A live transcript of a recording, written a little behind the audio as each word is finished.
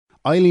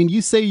Eileen,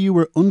 you say you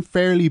were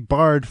unfairly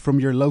barred from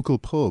your local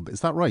pub.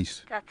 Is that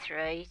right? That's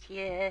right,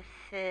 yes.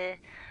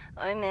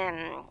 I'm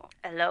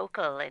a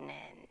local in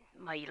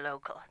my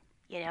local,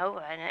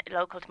 and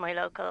local to my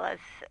local, as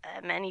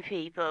many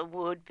people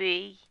would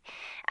be.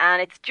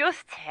 And it's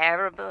just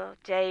terrible,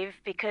 Dave,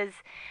 because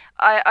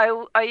I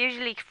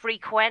usually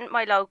frequent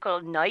my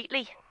local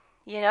nightly.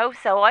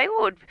 So I'd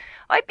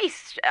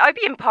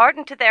be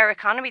important to their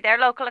economy, their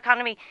local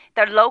economy,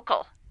 the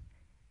local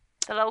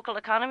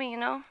economy.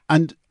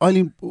 And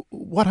Eileen,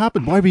 what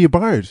happened? Why were you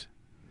barred?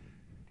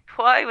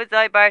 Why was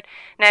I barred?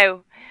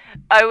 Now,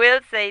 I will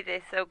say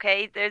this,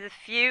 okay? There's a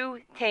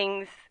few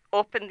things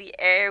up in the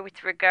air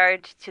with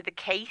regard to the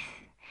case,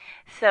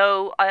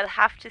 so I'll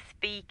have to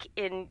speak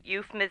in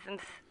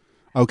euphemisms.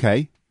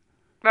 Okay.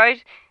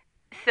 Right?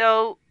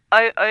 So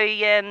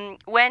I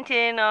went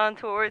in on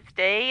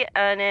Thursday,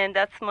 and then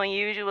that's my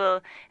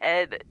usual.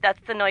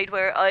 That's the night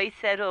where I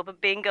set up a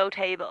bingo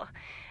table,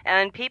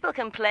 and people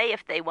can play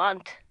if they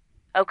want.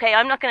 Okay,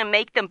 I'm not going to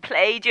make them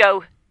play,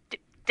 Joe.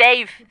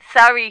 Dave,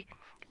 sorry.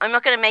 I'm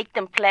not going to make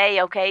them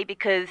play, okay,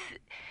 because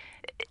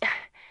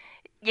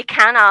you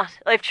cannot.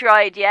 I've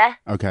tried, yeah?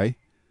 Okay.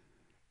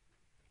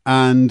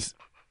 And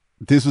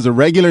this was a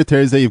regular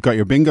Thursday. You've got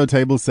your bingo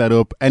table set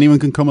up. Anyone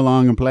can come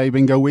along and play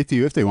bingo with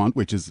you if they want,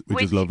 which is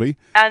lovely.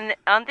 And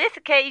on this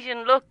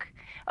occasion, look,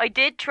 I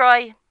did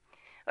try.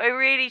 I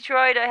really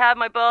tried. I had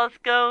my balls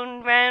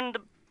going round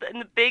in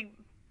the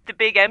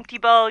big empty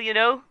ball,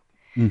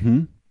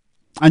 Mm-hmm.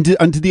 And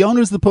to the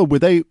owners of the pub,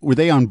 were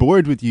they on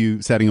board with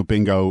you setting up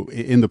bingo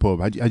in the pub?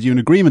 Had you an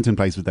agreement in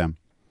place with them?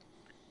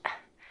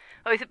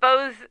 I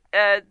suppose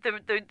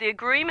the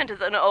agreement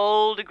is an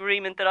old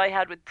agreement that I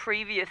had with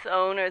previous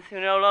owners who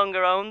no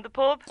longer own the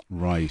pub.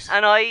 Right.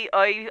 And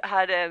I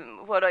had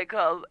what I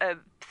call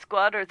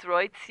squatters'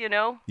 rights,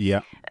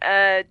 Yeah.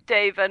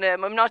 Dave, and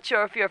I'm not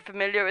sure if you're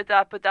familiar with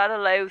that, but that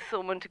allows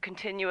someone to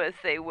continue as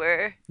they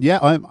were. Yeah,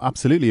 I'm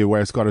absolutely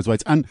aware of squatters'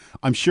 rights, and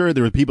I'm sure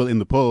there were people in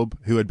the pub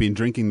who had been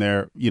drinking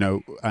there,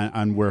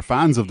 and were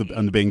fans of the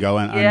bingo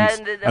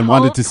and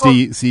wanted to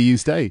see you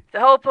stay. The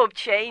whole pub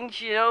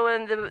changed,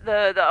 and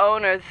the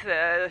owners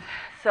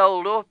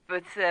sold up.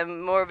 It's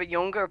more of a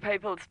younger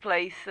people's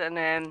place, and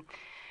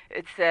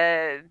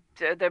they're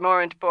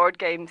more into board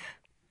games,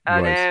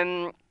 and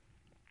right.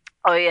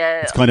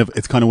 It's kind of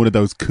one of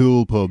those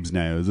cool pubs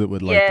now, is it?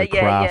 With like the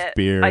craft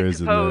beers. I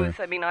suppose.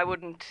 I mean, I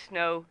wouldn't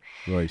know.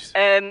 Right.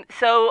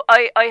 So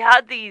I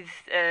had these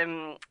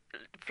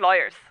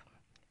flyers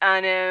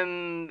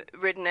and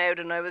written out,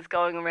 and I was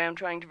going around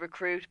trying to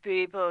recruit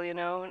people, and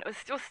it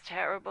was just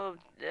terrible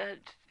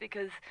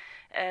because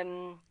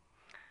I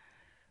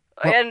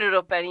ended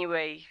up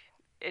anyway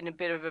in a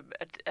bit of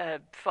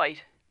a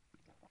fight.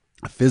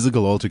 A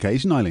physical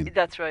altercation, Eileen?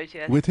 That's right.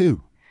 Yes. With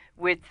who?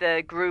 With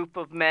a group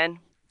of men.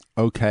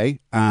 Okay,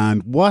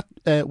 and what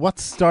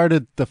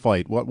started the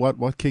fight?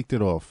 What kicked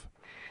it off?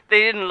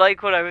 They didn't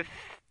like what I was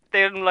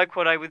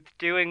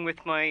doing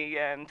with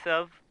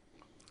myself.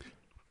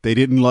 They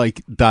didn't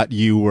like that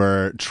you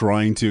were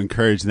trying to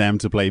encourage them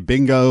to play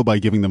bingo by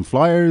giving them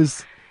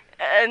flyers?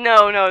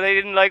 No, they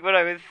didn't like what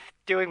I was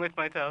doing with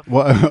myself.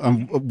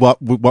 What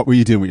were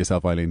you doing with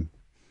yourself, Eileen?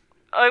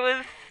 I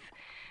was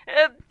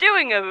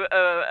doing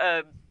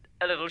a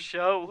little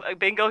show, a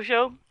bingo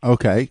show.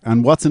 Okay,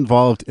 and what's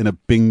involved in a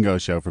bingo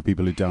show for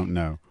people who don't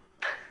know?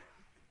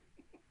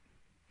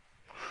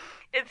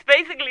 It's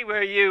basically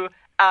where you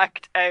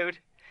act out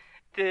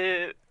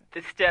the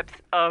steps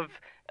of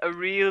a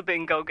real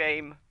bingo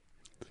game.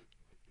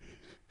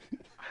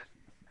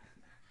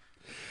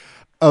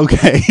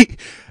 Okay,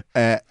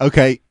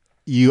 okay.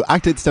 You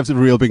act out the steps of a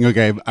real bingo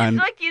game, and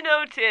it's like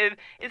Tim.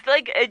 It's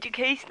like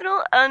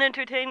educational and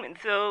entertainment.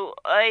 So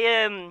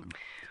I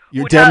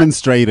You're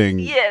demonstrating.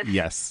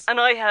 Yes. And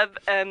I have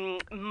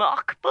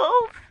mock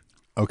balls.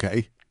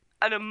 Okay.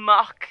 And a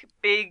mock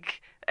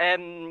big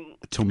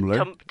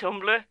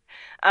tumbler.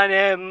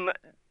 And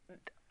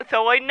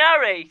so I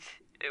narrate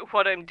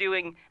what I'm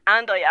doing,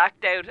 and I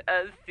act out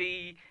as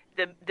the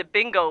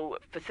bingo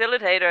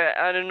facilitator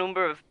and a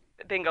number of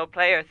bingo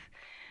players.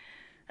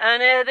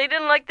 And they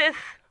didn't like this.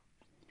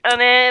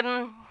 And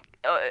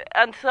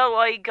so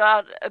I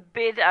got a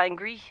bit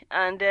angry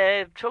and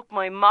took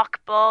my mock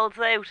balls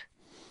out.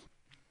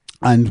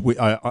 And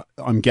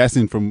I'm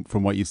guessing from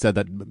what you said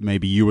that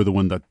maybe you were the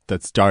one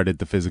that started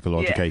the physical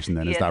altercation.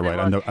 Then is that right?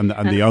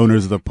 And the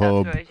owners of the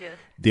pub, right, yes.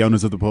 The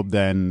owners of the pub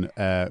then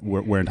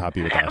weren't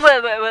happy with that.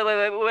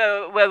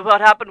 Well,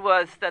 what happened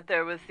was that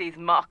there was these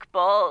mock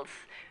balls,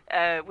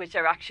 which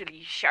are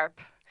actually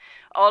sharp,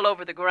 all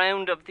over the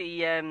ground of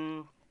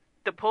the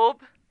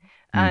pub,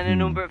 and a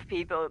number of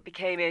people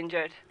became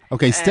injured.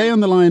 Okay, stay on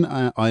the line,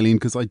 Eileen,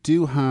 because I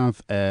do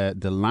have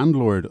the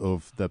landlord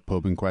of the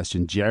pub in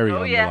question, Jerry,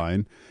 on the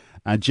line.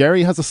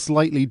 Jerry has a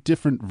slightly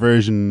different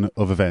version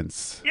of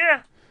events.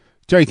 Yeah.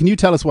 Jerry, can you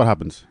tell us what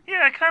happened?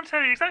 Yeah, I can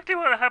tell you exactly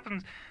what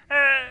happened.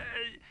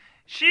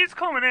 She's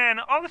coming in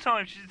all the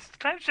time. She's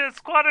claims she has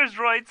squatters'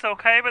 rights,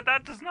 okay, but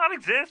that does not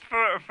exist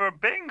for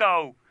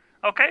bingo.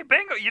 Okay,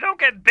 bingo. You don't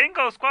get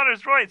bingo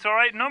squatters' rights, all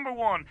right? Number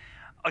one.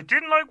 I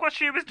didn't like what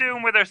she was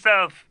doing with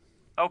herself.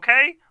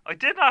 Okay? I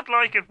did not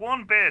like it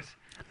one bit.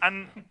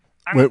 And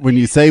When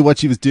you say what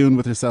she was doing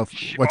with herself,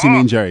 what do you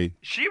mean, Jerry?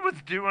 She was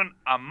doing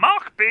a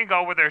mock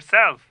bingo with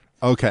herself.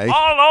 Okay.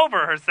 All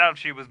over herself.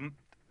 She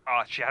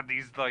had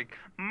these like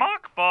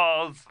mock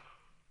balls.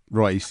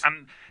 Right.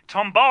 And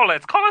tombola.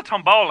 It's called a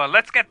tombola.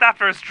 Let's get that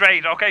first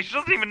straight, okay? She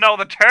doesn't even know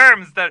the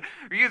terms that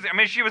we're using. I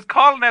mean, she was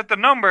calling out the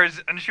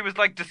numbers and she was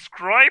like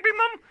describing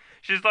them.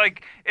 She's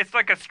like, it's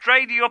like a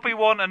straighty uppy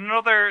one and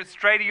another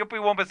straighty uppy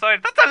one beside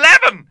it. That's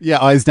 11. Yeah,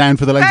 eyes down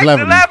for the legs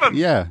 11.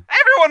 Yeah.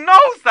 Everyone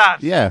knows that.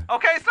 Yeah.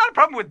 Okay, it's not a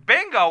problem with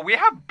bingo. We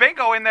have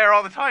bingo in there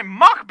all the time.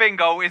 Mock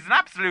bingo is an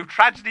absolute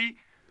tragedy.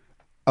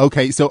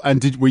 Okay, so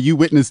were you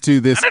witness to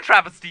this and a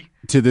travesty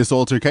to this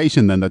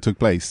altercation then that took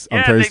place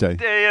on Thursday?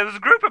 There was a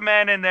group of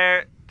men in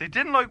there. They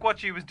didn't like what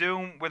she was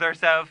doing with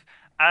herself,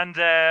 and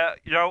I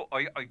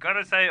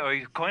gotta say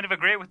I kind of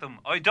agree with them.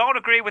 I don't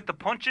agree with the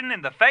punching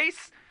in the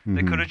face. Mm-hmm.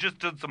 They could have just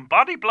done some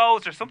body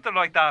blows or something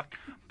like that.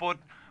 But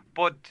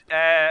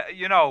I'm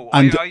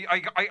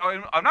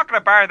not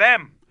gonna bar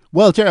them.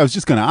 Well, Jerry, I was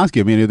just going to ask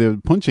you. I mean, they're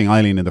punching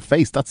Eileen in the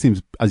face. That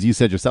seems, as you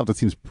said yourself, that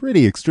seems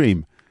pretty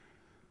extreme.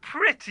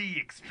 Pretty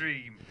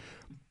extreme.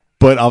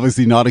 But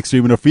obviously not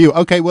extreme enough for you.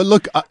 Okay, well,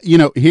 look,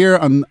 here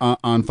on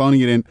Phoning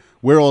It In,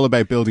 we're all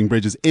about building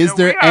bridges. Is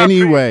there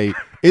any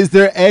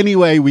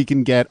way we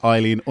can get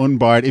Eileen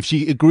unbarred? If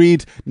she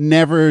agreed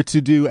never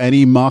to do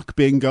any mock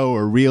bingo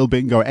or real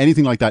bingo or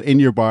anything like that in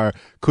your bar,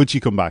 could she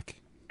come back?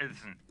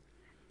 Listen,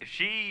 if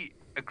she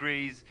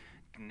agrees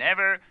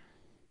never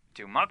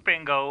to mock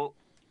bingo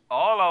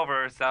all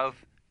over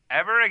herself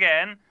ever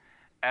again,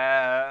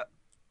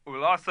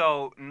 we'll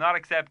also not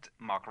accept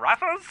mock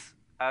raffles,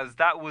 as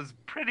that was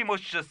pretty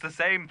much just the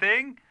same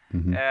thing.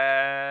 Mm-hmm.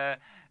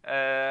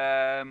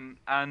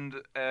 And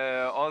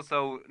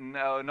also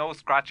no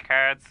scratch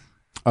cards.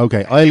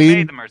 Okay, She Eileen.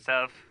 made them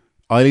herself.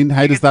 Eileen,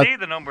 how does that? See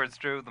the numbers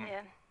through them.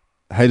 Yeah.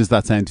 How does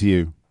that sound to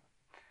you?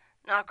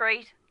 Not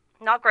great.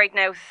 Not great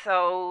now.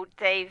 So,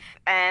 Dave,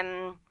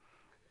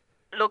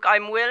 look,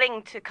 I'm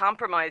willing to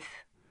compromise.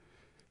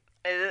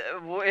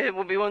 It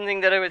would be one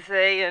thing that I would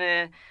say,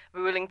 and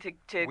we're willing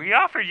to. We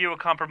offered you a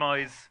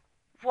compromise.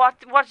 What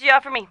did you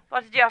offer me?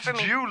 What did you offer me?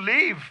 Did you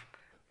leave?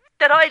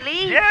 Did I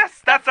leave?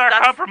 Yes, that's our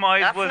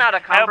compromise. That's not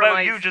a compromise. How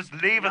about you just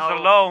leave us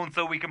alone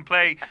so we can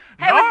play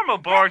normal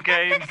board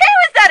games? How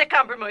is that a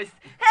compromise?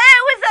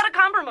 How is that a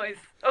compromise?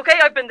 Okay,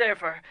 I've been there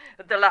for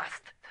the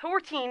last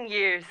 14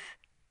 years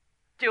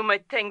doing my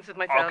things with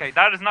myself. Okay,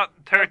 that is not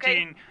 13.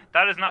 Okay.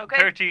 That is not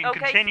 13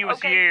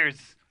 continuous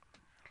years.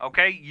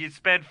 Okay, you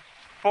spent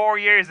 4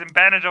 years in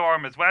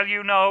Benidorm as well,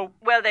 you know.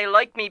 Well, they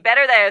like me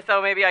better there,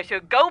 so maybe I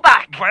should go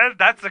back. Well,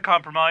 that's a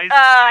compromise.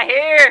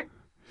 Here.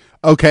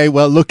 Okay,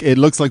 well, look, it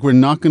looks like we're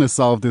not going to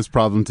solve this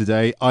problem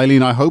today.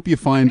 Eileen, I hope you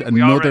find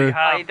another...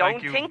 I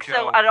don't think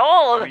so at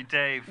all.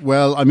 Dave.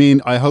 Well, I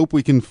mean, I hope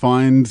we can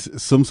find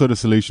some sort of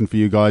solution for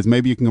you guys.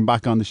 Maybe you can come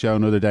back on the show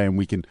another day and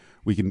we can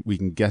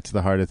get to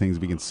the heart of things.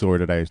 We can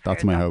sort it out.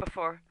 That's my hope.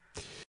 Before.